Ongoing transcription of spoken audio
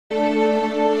So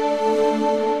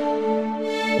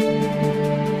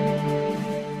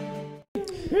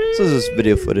this is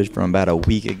video footage from about a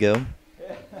week ago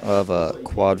of a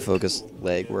quad-focused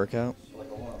leg workout.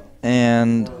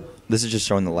 And this is just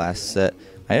showing the last set.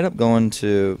 I ended up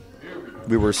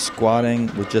we were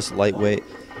squatting with just lightweight,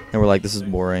 and we're like, this is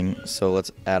boring, so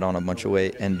let's add on a bunch of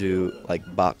weight and do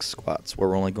like box squats, where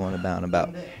we're only going down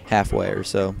about halfway or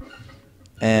so.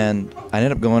 And I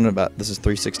ended up going this is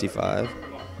 365,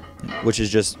 which is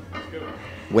just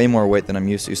way more weight than I'm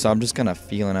used to, so I'm just kind of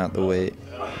feeling out the weight.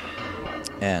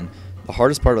 And the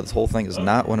hardest part of this whole thing is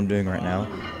not what I'm doing right now,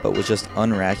 but was just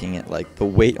unracking it. Like, the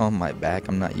weight on my back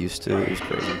I'm not used to. It was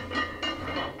crazy.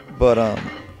 But,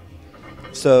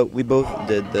 so we both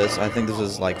did this. I think this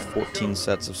was like 14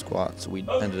 sets of squats we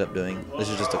ended up doing. This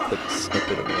is just a quick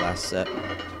snippet of the last set.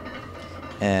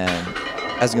 And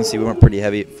as you can see, we went pretty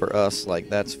heavy for us. Like,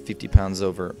 that's 50 pounds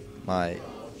over my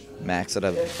max that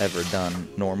I've ever done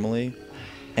normally.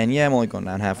 And yeah, I'm only going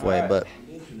down halfway, but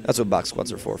that's what box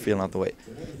squats are for, feeling out the weight.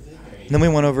 And then we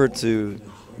went over to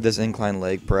this incline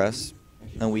leg press,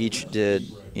 and we each did,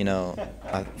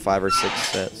 5 or 6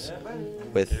 sets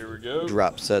with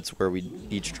drop sets where we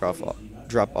each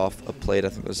drop off a plate. I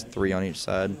think there's 3 on each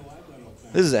side.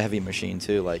 This is a heavy machine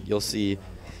too. Like, you'll see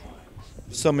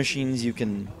some machines you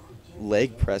can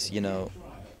leg press,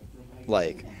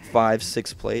 like 5,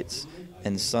 6 plates,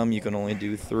 and some you can only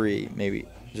do 3, maybe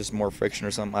just more friction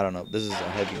or something. I don't know. This is a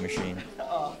heavy machine.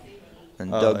 And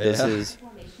Doug, this is...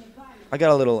 I got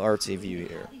a little artsy view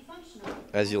here,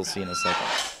 as you'll see in a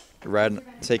second.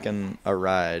 Taking a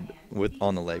ride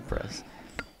on the leg press.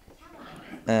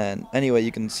 And anyway,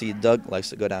 you can see Doug likes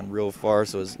to go down real far,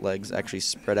 so his legs actually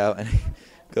spread out, and he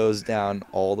goes down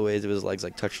all the way to his legs,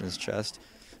 like touching his chest.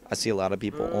 I see a lot of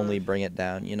people only bring it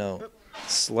down,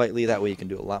 slightly. That way you can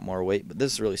do a lot more weight. But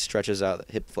this really stretches out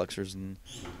the hip flexors and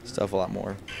stuff a lot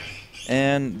more.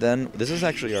 And then this is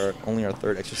actually only our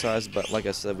 3rd exercise, but like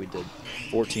I said, we did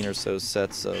 14 or so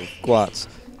sets of squats.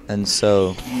 And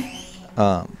so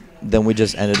then we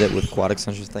just ended it with quad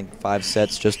extensions, I think 5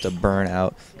 sets, just to burn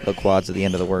out the quads at the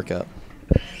end of the workout.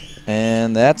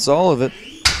 And that's all of it.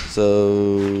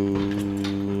 So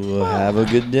have a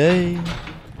good day.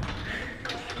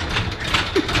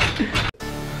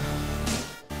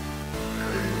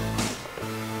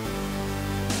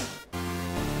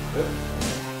 Yep.